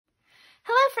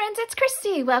Hello friends, it's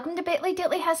Christy. Welcome to Bitly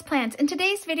Ditley Has Plans. In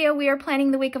today's video, we are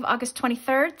planning the week of August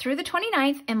 23rd through the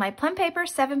 29th in my Plum paper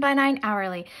 7x9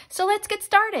 hourly. So let's get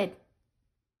started.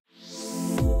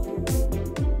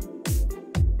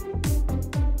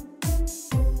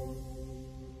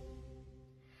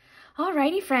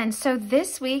 Alrighty friends, so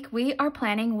this week we are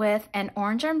planning with an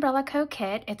orange umbrella co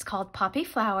kit. It's called Poppy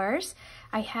Flowers.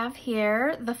 I have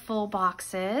here the full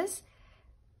boxes.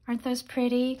 Aren't those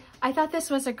pretty? I thought this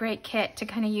was a great kit to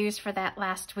kind of use for that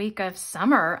last week of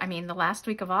summer. I mean, the last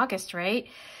week of August, right?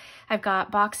 I've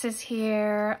got boxes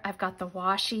here. I've got the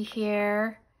washi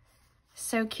here.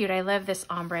 So cute. I love this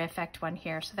ombre effect one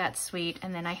here, so that's sweet.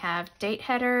 And then I have date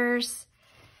headers.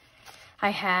 I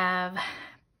have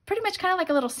pretty much kind of like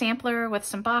a little sampler with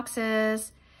some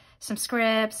boxes, some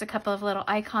scripts, a couple of little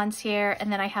icons here,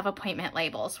 and then I have appointment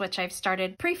labels, which I've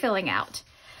started pre-filling out.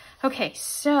 Okay,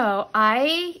 so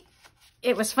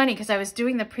it was funny because I was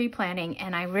doing the pre-planning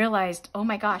and I realized, oh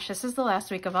my gosh, this is the last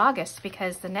week of August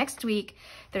because the next week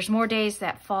there's more days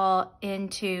that fall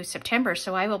into September.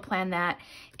 So I will plan that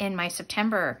in my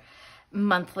September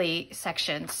monthly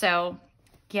section. So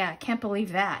yeah, can't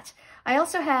believe that. I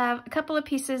also have a couple of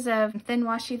pieces of thin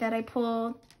washi that I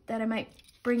pulled that I might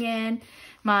bring in.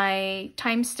 My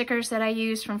time stickers that I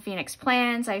use from Phoenix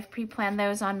Plans. I've pre-planned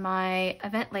those on my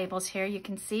event labels here, you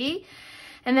can see.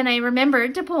 And then I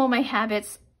remembered to pull my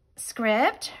Habits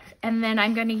script. And then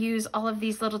I'm going to use all of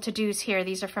these little to-dos here.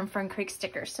 These are from Fern Creek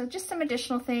stickers. So just some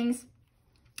additional things.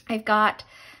 I've got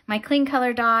my clean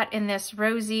color dot in this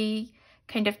rosy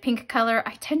kind of pink color.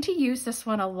 I tend to use this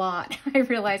one a lot, I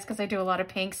realize, because I do a lot of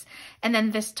pinks. And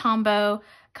then this Tombow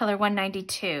color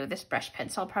 192, this brush pen.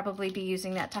 So I'll probably be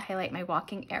using that to highlight my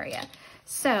walking area.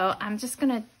 So I'm just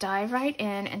gonna dive right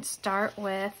in and start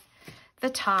with the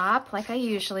top like I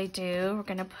usually do. We're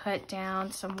gonna put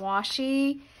down some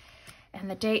washi and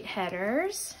the date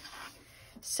headers.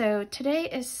 So today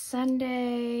is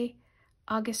Sunday,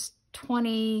 August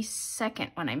 22nd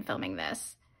when I'm filming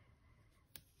this.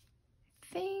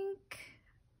 I think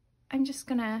I'm just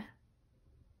gonna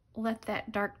let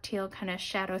that dark teal kind of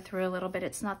shadow through a little bit.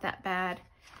 It's not that bad.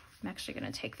 I'm actually going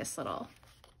to take this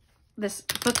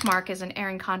bookmark is an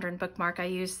Erin Condren bookmark. I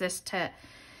use this to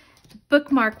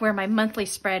bookmark where my monthly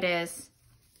spread is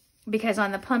because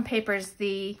on the Plum papers,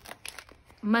 the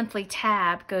monthly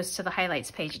tab goes to the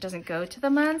highlights page. It doesn't go to the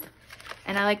month.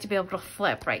 And I like to be able to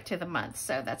flip right to the month.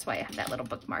 So that's why I have that little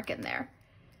bookmark in there.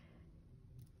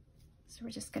 So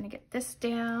we're just going to get this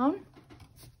down.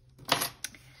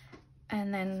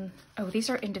 And then, oh, these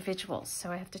are individuals,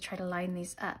 so I have to try to line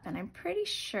these up. And I'm pretty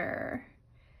sure,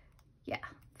 yeah,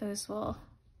 those will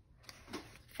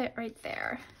fit right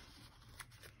there.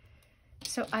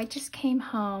 So I just came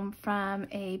home from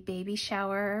a baby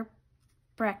shower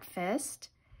breakfast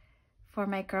for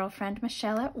my girlfriend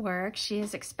Michelle at work. She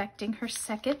is expecting her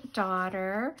second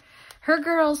daughter. Her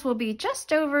girls will be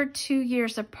just over 2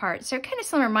 years apart. So kind of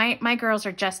similar. My girls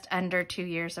are just under 2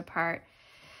 years apart.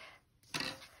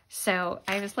 So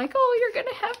I was like, oh, you're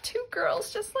going to have two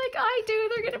girls just like I do.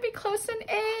 They're going to be close in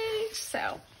age.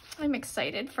 So I'm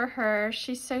excited for her.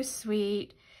 She's so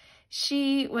sweet.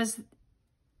 She was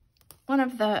one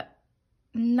of the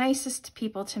nicest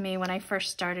people to me when I first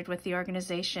started with the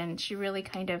organization. She really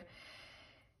kind of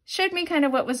showed me kind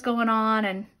of what was going on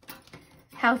and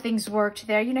how things worked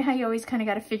there. You know how you always kind of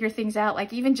got to figure things out,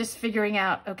 like even just figuring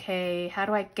out, okay, how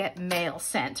do I get mail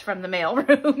sent from the mail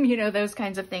room? You know, those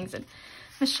kinds of things. And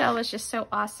Michelle is just so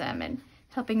awesome and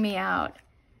helping me out.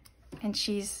 And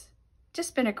she's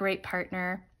just been a great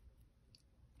partner.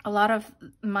 A lot of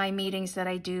my meetings that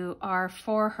I do are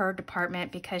for her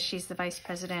department because she's the Vice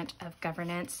President of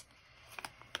Governance.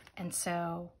 And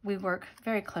so we work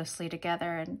very closely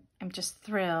together and I'm just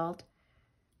thrilled.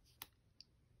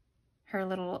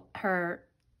 Her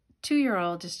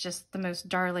 2-year-old is just the most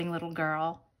darling little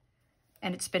girl.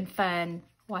 And it's been fun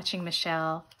watching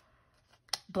Michelle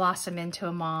blossom into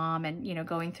a mom and, you know,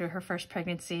 going through her first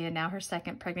pregnancy and now her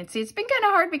second pregnancy. It's been kind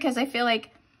of hard because I feel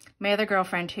like my other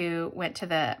girlfriend who went to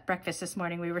the breakfast this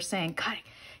morning, we were saying, God, I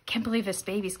can't believe this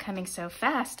baby's coming so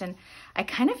fast. And I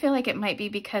kind of feel like it might be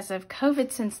because of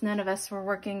COVID, since none of us were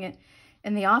working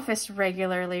in the office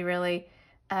regularly, really.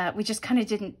 We just kind of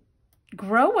didn't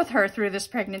grow with her through this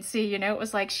pregnancy. You know, it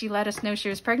was like she let us know she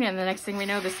was pregnant and the next thing we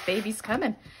know, this baby's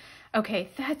coming. Okay,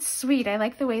 that's sweet. I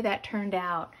like the way that turned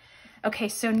out. Okay,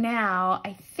 so now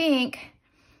I think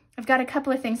I've got a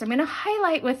couple of things I'm going to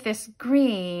highlight with this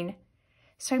green.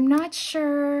 So I'm not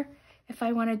sure if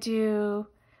I want to do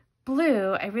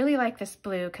blue. I really like this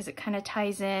blue because it kind of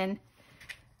ties in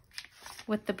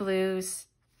with the blues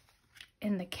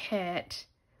in the kit.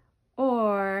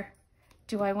 Or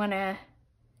do I want to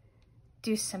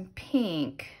do some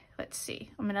pink. Let's see.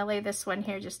 I'm gonna lay this one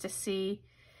here just to see.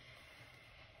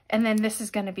 And then this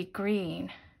is gonna be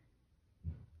green.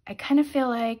 I kind of feel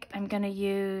like I'm gonna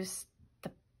use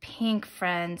the pink,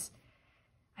 friends.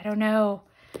 I don't know.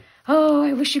 Oh,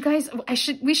 I wish you guys,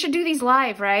 we should do these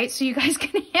live, right? So you guys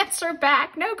can answer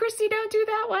back. No, Christy, don't do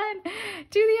that one.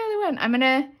 Do the other one. I'm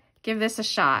gonna give this a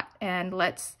shot and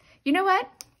you know what?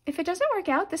 If it doesn't work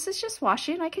out, this is just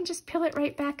washi and I can just peel it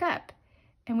right back up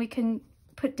and we can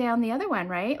put down the other one,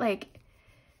 right? Like,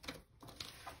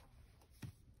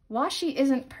 washi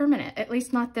isn't permanent, at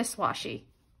least not this washi.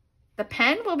 The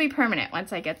pen will be permanent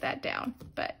once I get that down,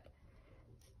 but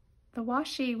the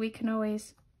washi, we can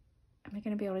always, am I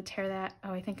gonna be able to tear that?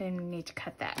 Oh, I think I need to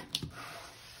cut that.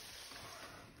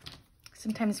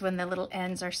 Sometimes when the little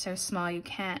ends are so small, you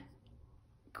can't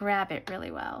grab it really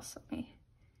well. So let me,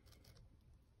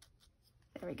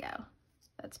 there we go.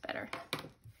 That's better.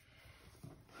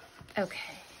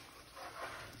 Okay.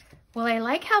 Well, I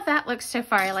like how that looks so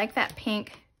far. I like that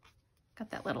pink.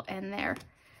 Got that little end there.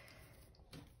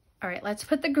 All right, let's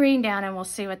put the green down and we'll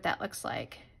see what that looks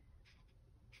like.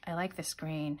 I like this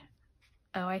green.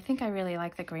 Oh, I think I really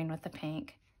like the green with the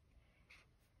pink.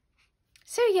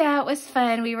 So yeah, it was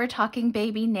fun. We were talking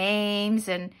baby names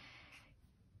and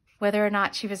whether or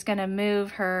not she was gonna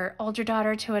move her older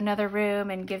daughter to another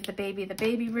room and give the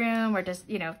baby room, or just,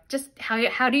 you know, just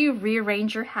how do you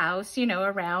rearrange your house, you know,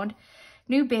 around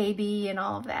new baby and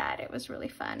all of that. It was really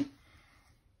fun.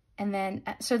 And then,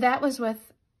 so that was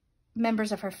with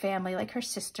members of her family, like her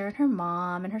sister and her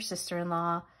mom and her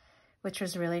sister-in-law, which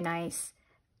was really nice.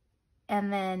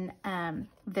 And then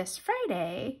this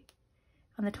Friday,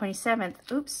 on the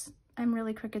 27th, oops, I'm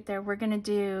really crooked there, we're gonna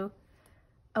do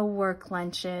a work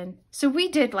luncheon. So we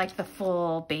did like the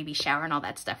full baby shower and all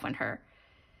that stuff when her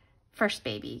first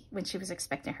baby, when she was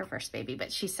expecting her first baby,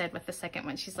 but she said with the second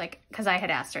one, she's like, because I had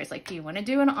asked her, I was like, do you want to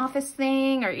do an office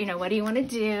thing, or, you know, what do you want to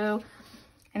do?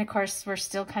 And of course, we're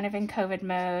still kind of in COVID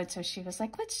mode, so she was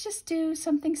like, let's just do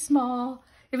something small.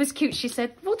 It was cute. She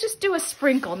said, we'll just do a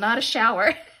sprinkle, not a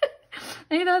shower.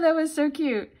 I thought that was so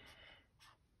cute.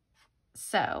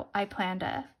 So I planned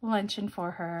a luncheon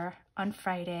for her on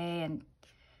Friday, and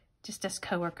just us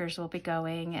coworkers will be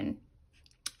going, and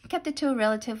kept it to a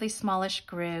relatively smallish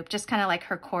group, just kind of like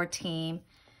her core team.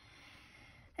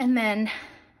 And then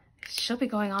she'll be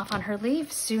going off on her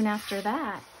leave soon after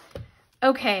that.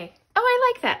 Okay. Oh,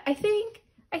 I like that. I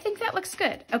think that looks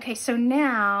good. Okay, so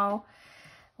now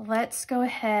let's go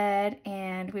ahead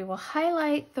and we will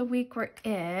highlight the week we're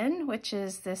in, which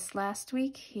is this last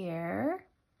week here,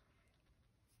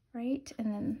 right? And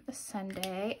then the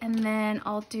Sunday, and then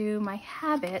I'll do my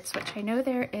habits, which I know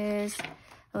there is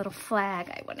a little flag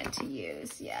I wanted to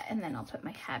use. Yeah, and then I'll put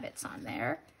my habits on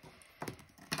there.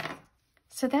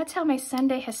 So that's how my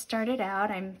Sunday has started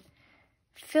out. I'm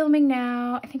filming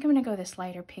now. I think I'm gonna go this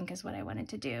lighter pink is what I wanted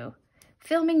to do.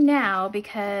 Filming now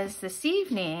because this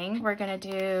evening we're gonna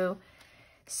do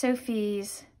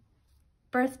Sophie's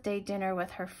birthday dinner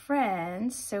with her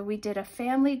friends. So we did a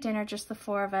family dinner, just the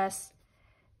four of us,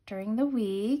 during the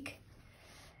week.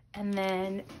 And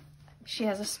then she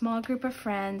has a small group of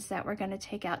friends that we're gonna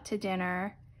take out to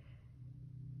dinner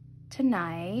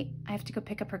tonight. I have to go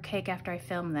pick up her cake after I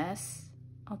film this.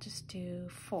 I'll just do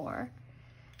 4.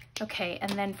 Okay,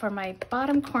 and then for my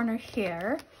bottom corner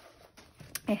here,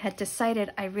 I had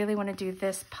decided I really want to do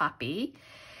this poppy,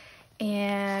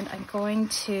 and I'm going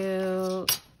to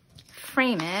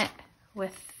frame it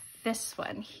with this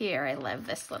one here. I love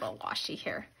this little washi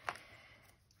here.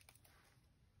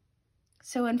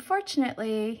 So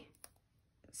unfortunately,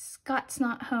 Scott's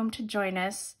not home to join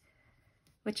us,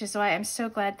 which is why I'm so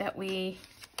glad that we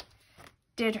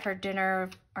did her dinner,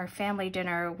 our family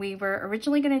dinner. We were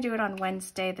originally going to do it on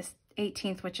Wednesday, the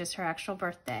 18th, which is her actual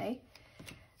birthday.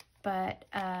 But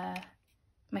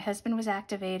my husband was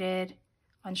activated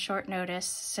on short notice,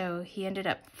 so he ended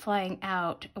up flying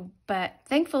out. But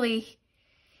thankfully,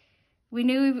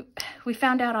 we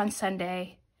found out on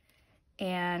Sunday,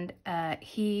 and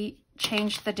he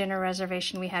changed the dinner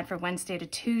reservation we had for Wednesday to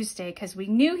Tuesday because we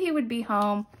knew he would be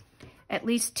home at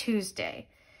least Tuesday.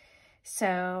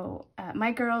 So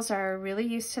my girls are really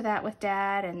used to that with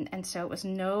Dad, and so it was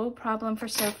no problem for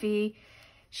Sophie.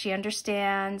 She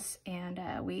understands, and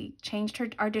we changed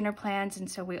our dinner plans, and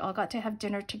so we all got to have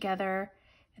dinner together,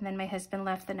 and then my husband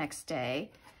left the next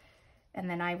day, and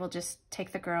then I will just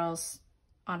take the girls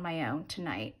on my own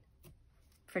tonight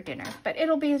for dinner. But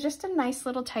it'll be just a nice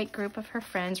little tight group of her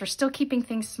friends. We're still keeping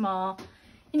things small,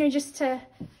 you know, just to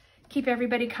keep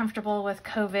everybody comfortable with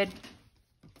COVID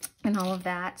and all of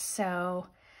that. So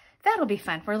that'll be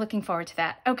fun. We're looking forward to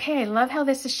that. Okay, I love how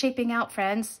this is shaping out,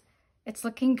 friends. It's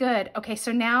looking good. Okay,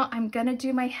 so now I'm gonna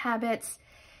do my habits.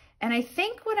 And I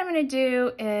think what I'm gonna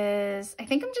do is, I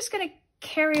think I'm just gonna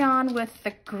carry on with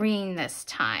the green this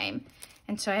time.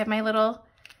 And so I have my little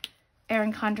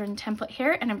Erin Condren template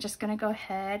here, and I'm just gonna go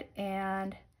ahead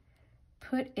and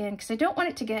put in, because I don't want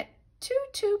it to get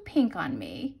too pink on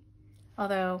me.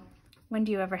 Although, when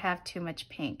do you ever have too much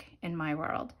pink in my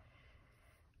world?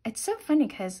 It's so funny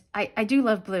because I do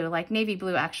love blue. Like navy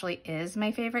blue actually is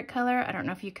my favorite color. I don't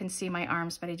know if you can see my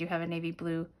arms, but I do have a navy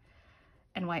blue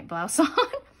and white blouse on.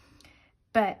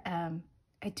 But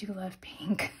I do love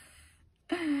pink.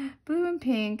 Blue and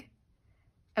pink.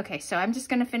 Okay, so I'm just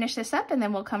gonna finish this up and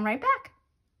then we'll come right back.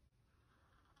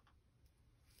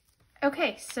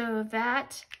 Okay, so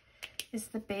that is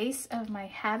the base of my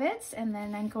habits, and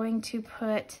then I'm going to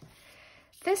put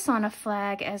this on a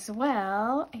flag as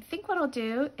well. I think what I'll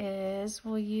do is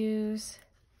we'll use,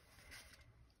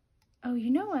 oh, you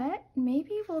know what?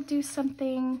 Maybe we'll do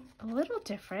something a little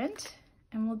different,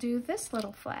 and we'll do this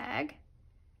little flag.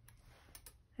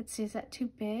 Let's see, is that too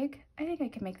big? I think I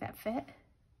can make that fit.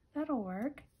 That'll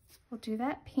work. We'll do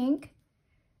that pink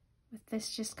with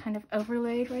this just kind of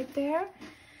overlaid right there.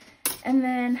 And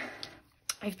then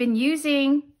I've been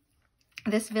using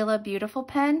this Villa Beautiful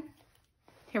pen.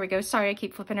 Here we go. Sorry, I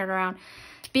keep flipping it around.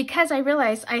 Because I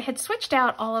realized I had switched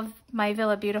out all of my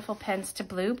Villa Beautiful pens to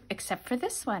blue, except for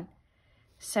this one.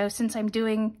 So since I'm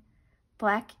doing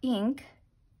black ink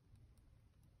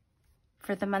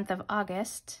for the month of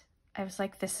August, I was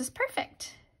like, this is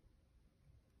perfect.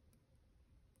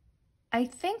 I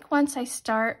think once I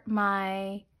start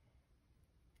my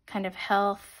kind of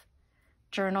health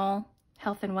journal,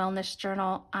 health and wellness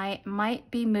journal, I might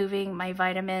be moving my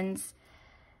vitamins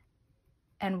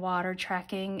and water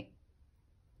tracking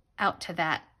out to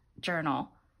that journal,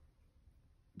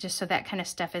 just so that kind of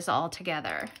stuff is all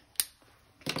together.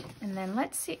 And then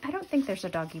let's see, I don't think there's a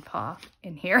doggy paw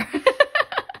in here.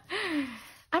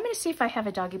 I'm gonna see if I have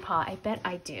a doggy paw. I bet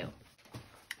I do.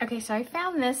 Okay, so I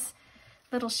found this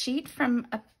little sheet from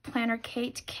a Planner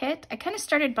Kate kit. I kind of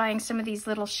started buying some of these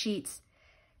little sheets,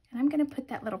 and I'm gonna put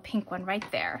that little pink one right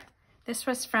there. This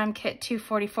was from kit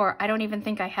 244. I don't even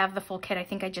think I have the full kit. I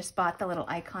think I just bought the little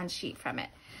icon sheet from it.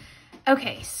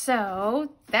 Okay,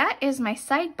 so that is my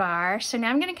sidebar. So now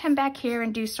I'm gonna come back here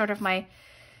and do sort of my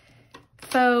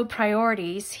faux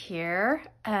priorities here.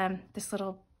 This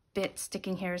little bit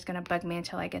sticking here is gonna bug me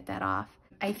until I get that off.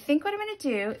 I think what I'm gonna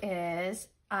do is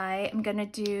I am gonna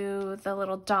do the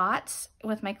little dots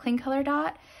with my clean color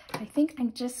dot. I think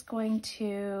I'm just going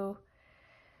to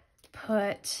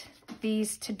put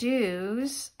these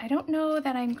to-dos. I don't know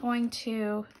that I'm going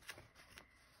to,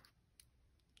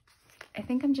 I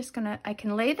think I'm just gonna, I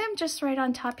can lay them just right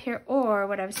on top here, or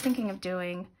what I was thinking of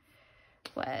doing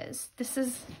was, this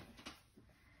is,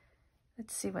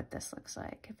 let's see what this looks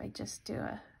like if I just do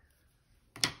a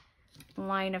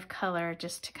line of color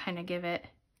just to kind of give it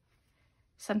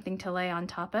something to lay on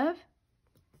top of.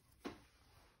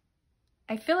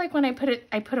 I feel like when I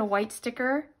put a white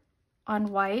sticker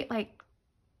on white, like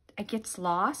it gets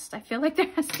lost. I feel like there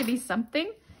has to be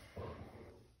something.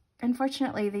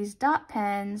 Unfortunately, these dot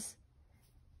pens,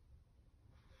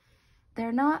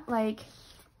 they're not like,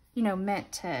 you know,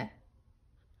 meant to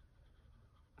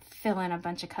fill in a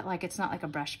bunch of cut, like it's not like a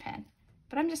brush pen.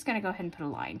 But I'm just gonna go ahead and put a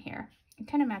line here. It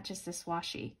kind of matches this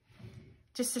washi,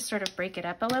 just to sort of break it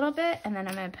up a little bit, and then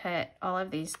I'm gonna put all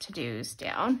of these to-dos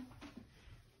down.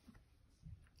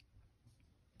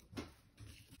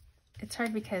 It's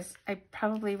hard because I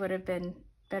probably would have been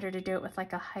better to do it with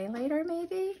like a highlighter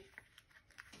maybe.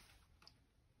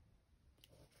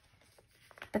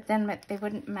 But then they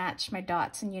wouldn't match my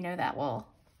dots, and you know that will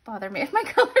bother me if my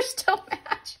colors don't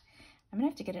match. I'm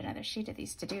gonna have to get another sheet of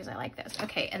these to-dos. I like those.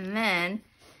 Okay, and then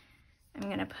I'm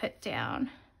gonna put down,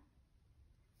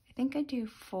 I think I do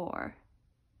 4.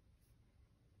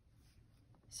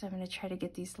 So I'm gonna try to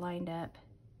get these lined up.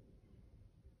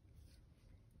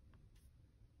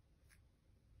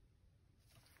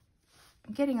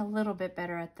 I'm getting a little bit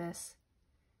better at this.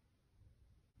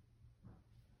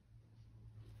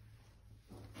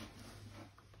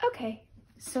 Okay,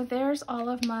 so there's all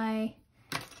of my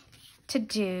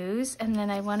to-dos, and then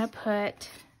I want to put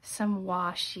some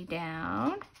washi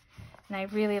down, and I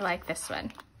really like this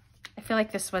one. I feel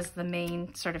like this was the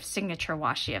main sort of signature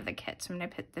washi of the kit, so I'm going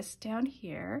to put this down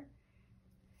here.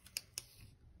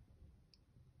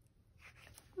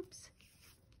 Oops.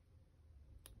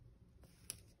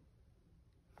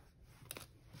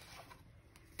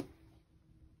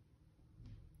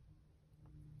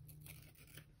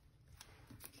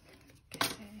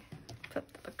 Okay, flip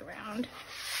the book around.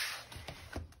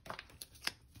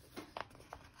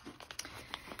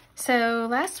 So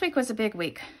last week was a big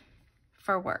week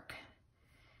for work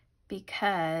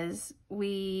because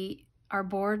our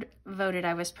board voted.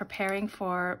 I was preparing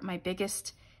for my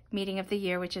biggest meeting of the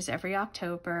year, which is every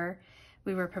October.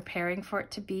 We were preparing for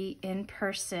it to be in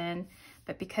person,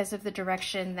 but because of the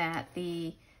direction that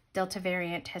the Delta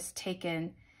variant has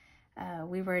taken,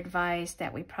 we were advised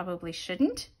that we probably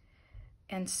shouldn't.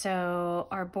 And so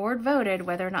our board voted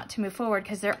whether or not to move forward,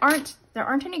 because there aren't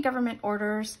any government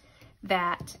orders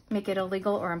that make it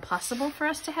illegal or impossible for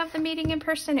us to have the meeting in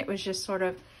person. It was just sort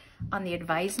of on the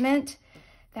advisement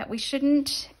that we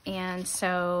shouldn't. And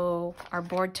so our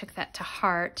board took that to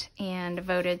heart and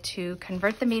voted to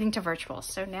convert the meeting to virtual.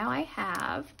 So now I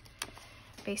have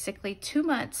basically 2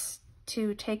 months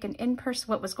to take an in-person,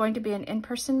 what was going to be an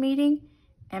in-person meeting,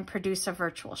 and produce a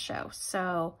virtual show.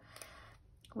 So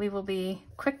we will be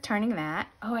quick turning that.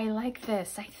 Oh, I like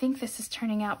this. I think this is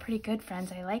turning out pretty good,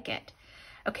 friends. I like it.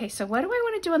 Okay, so what do I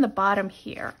want to do on the bottom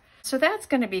here? So that's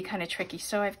going to be kind of tricky.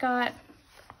 So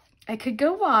I could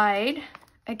go wide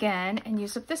again and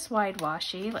use up this wide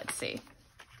washi. Let's see.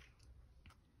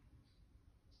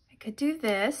 I could do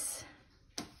this,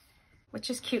 which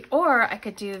is cute, or I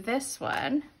could do this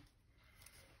one,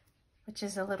 which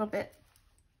is a little bit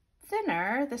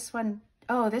thinner. This one,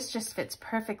 oh, this just fits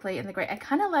perfectly in the gray. I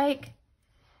kind of like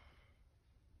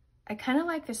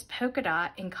this polka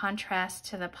dot in contrast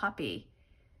to the poppy.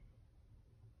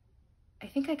 I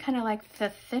think I kind of like the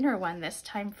thinner one this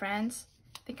time, friends.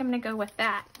 I think I'm gonna go with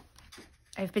that.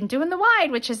 I've been doing the wide,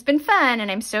 which has been fun,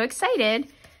 and I'm so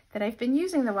excited that I've been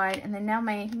using the wide. And then now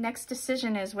my next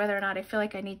decision is whether or not I feel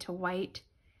like I need to white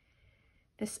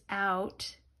this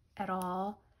out at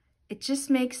all. It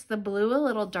just makes the blue a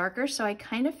little darker, so I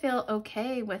kind of feel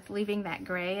okay with leaving that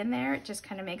gray in there. It just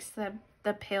kind of makes the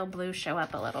pale blue show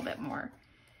up a little bit more.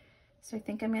 So I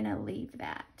think I'm gonna leave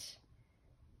that.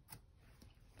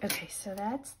 Okay, so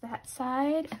that's that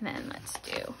side, and then let's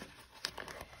do.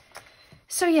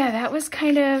 So yeah, that was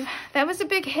a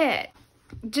big hit.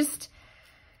 Just,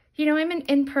 you know, I'm an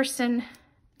in-person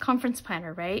conference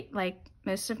planner, right? Like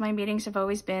most of my meetings have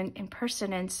always been in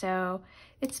person, and so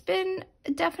it's been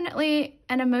definitely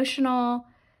an emotional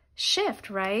shift,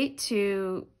 right?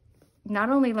 To not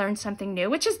only learn something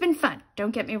new, which has been fun, don't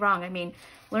get me wrong. I mean,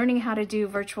 learning how to do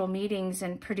virtual meetings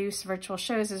and produce virtual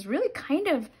shows is really kind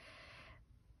of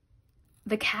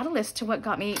the catalyst to what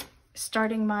got me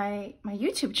starting my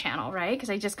YouTube channel, right? Because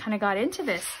I just kind of got into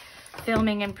this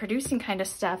filming and producing kind of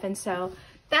stuff. And so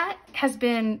that has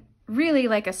been really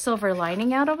like a silver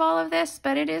lining out of all of this,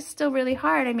 but it is still really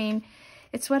hard. I mean,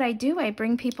 it's what I do. I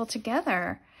bring people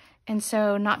together. And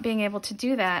so not being able to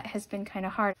do that has been kind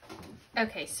of hard.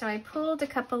 Okay, so I pulled a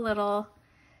couple little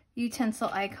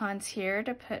utensil icons here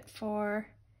to put for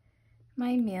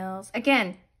my meals.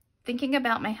 Again, thinking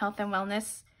about my health and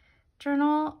wellness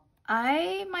journal,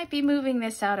 I might be moving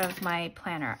this out of my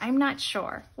planner. I'm not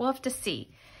sure. We'll have to see.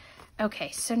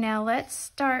 Okay, so now let's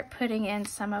start putting in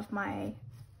some of my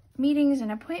meetings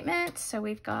and appointments. So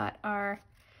we've got our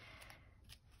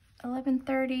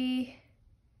 11:30,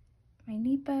 my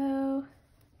NEPO,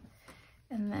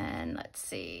 and then let's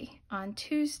see, on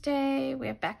Tuesday we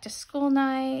have back to school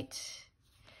night,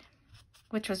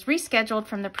 which was rescheduled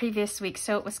from the previous week.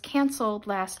 So it was canceled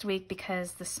last week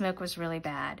because the smoke was really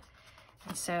bad.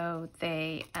 And so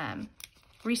they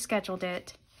rescheduled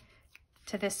it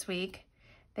to this week.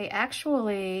 They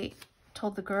actually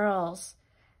told the girls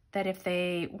that if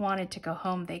they wanted to go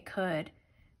home, they could,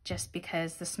 just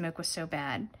because the smoke was so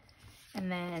bad.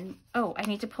 And then, oh, I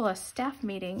need to pull a staff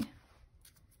meeting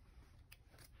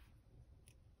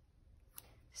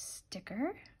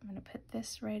sticker. I'm gonna put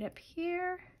this right up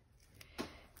here.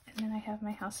 And then I have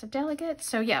my House of Delegates.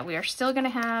 So yeah, we are still gonna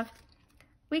have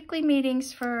weekly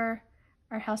meetings for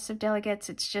our House of Delegates.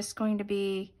 It's just going to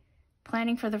be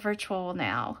planning for the virtual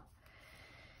now.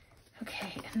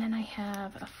 Okay, and then I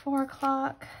have a 4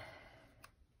 o'clock,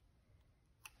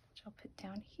 which I'll put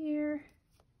down here.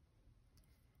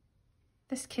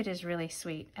 This kid is really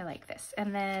sweet. I like this.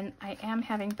 And then I am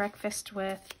having breakfast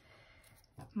with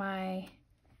my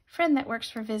friend that works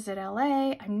for Visit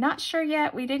LA. I'm not sure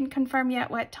yet. We didn't confirm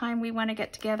yet what time we want to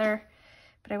get together,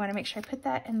 but I want to make sure I put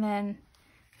that. And then,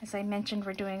 as I mentioned,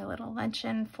 we're doing a little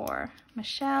luncheon for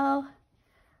Michelle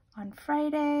on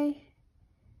Friday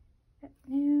at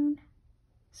noon.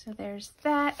 So there's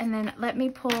that. And then let me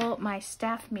pull my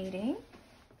staff meeting.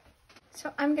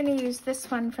 So I'm going to use this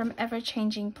one from Ever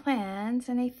Changing Plans,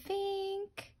 and I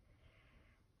think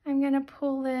I'm going to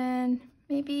pull in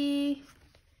maybe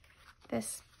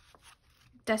this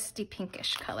dusty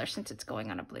pinkish color since it's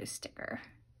going on a blue sticker.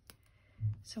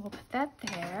 So we'll put that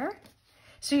there.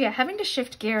 So yeah, having to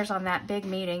shift gears on that big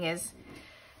meeting is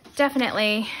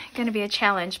definitely going to be a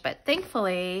challenge, but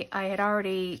thankfully I had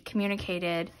already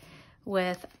communicated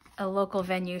with a local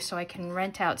venue so I can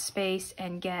rent out space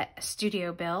and get a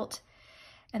studio built.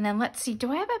 And then let's see,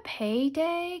 do I have a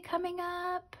payday coming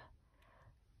up?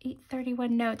 8/31,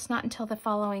 no, it's not until the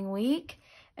following week.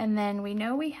 And then we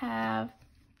know we have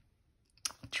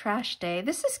trash day.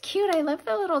 This is cute. I love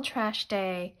the little trash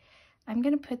day. I'm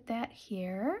going to put that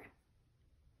here.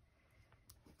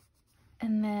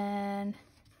 And then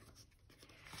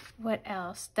what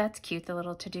else? That's cute, the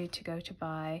little to-do to go to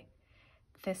buy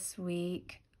this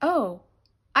week. Oh,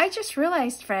 I just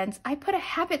realized, friends, I put a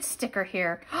habit sticker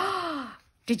here.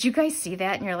 Did you guys see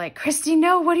that? And you're like, Christy,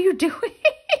 no, what are you doing?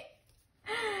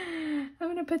 I'm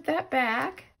going to put that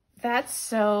back. That's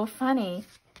so funny.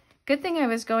 Good thing I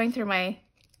was going through my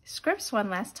scripts one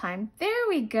last time. There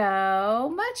we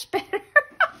go. Much better.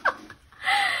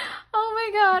 Oh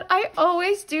my God. I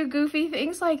always do goofy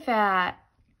things like that.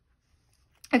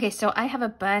 Okay, so I have a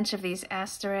bunch of these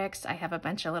asterisks. I have a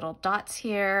bunch of little dots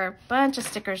here, a bunch of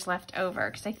stickers left over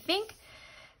because I think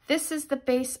this is the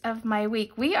base of my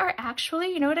week. We are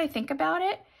actually, you know what I think about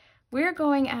it? We're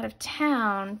going out of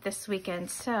town this weekend,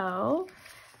 so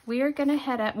we are gonna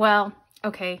head up, well,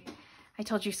 okay, I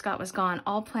told you Scott was gone.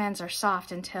 All plans are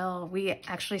soft until we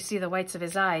actually see the whites of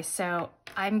his eyes. So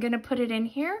I'm gonna put it in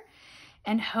here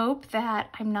and hope that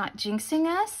I'm not jinxing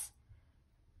us.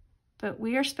 But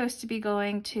we are supposed to be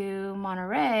going to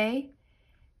Monterey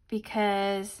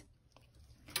because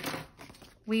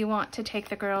we want to take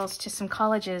the girls to some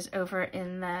colleges over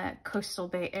in the coastal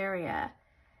Bay Area.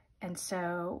 And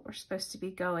so we're supposed to be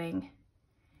going,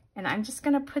 and I'm just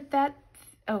gonna put that,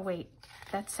 oh wait,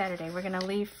 that's Saturday. We're gonna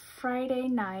leave Friday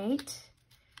night.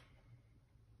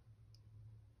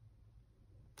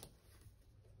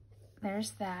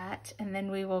 There's that. And then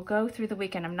we will go through the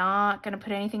weekend. I'm not gonna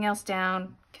put anything else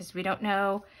down because we don't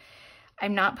know.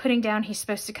 I'm not putting down, he's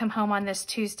supposed to come home on this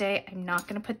Tuesday. I'm not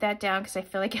gonna put that down because I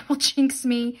feel like it will jinx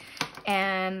me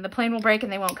and the plane will break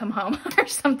and they won't come home or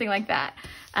something like that.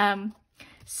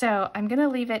 So I'm gonna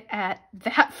leave it at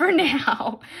that for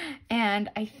now.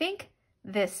 And I think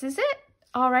this is it.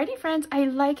 Alrighty, friends, I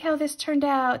like how this turned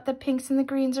out. The pinks and the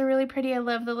greens are really pretty. I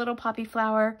love the little poppy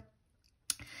flower.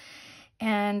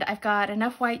 And I've got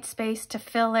enough white space to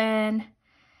fill in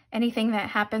anything that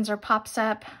happens or pops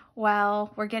up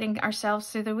while we're getting ourselves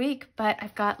through the week. But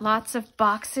I've got lots of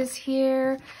boxes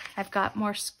here. I've got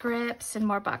more scripts and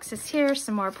more boxes here,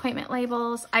 some more appointment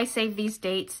labels. I saved these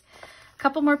dates. A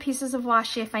couple more pieces of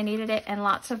washi if I needed it, and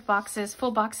lots of boxes,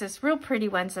 full boxes, real pretty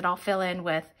ones that I'll fill in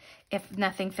with if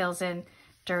nothing fills in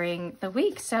during the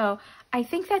week. So I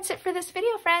think that's it for this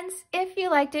video, friends. If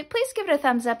you liked it, please give it a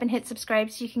thumbs up and hit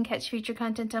subscribe so you can catch future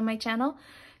content on my channel.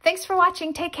 Thanks for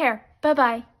watching. Take care.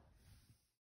 Bye-bye.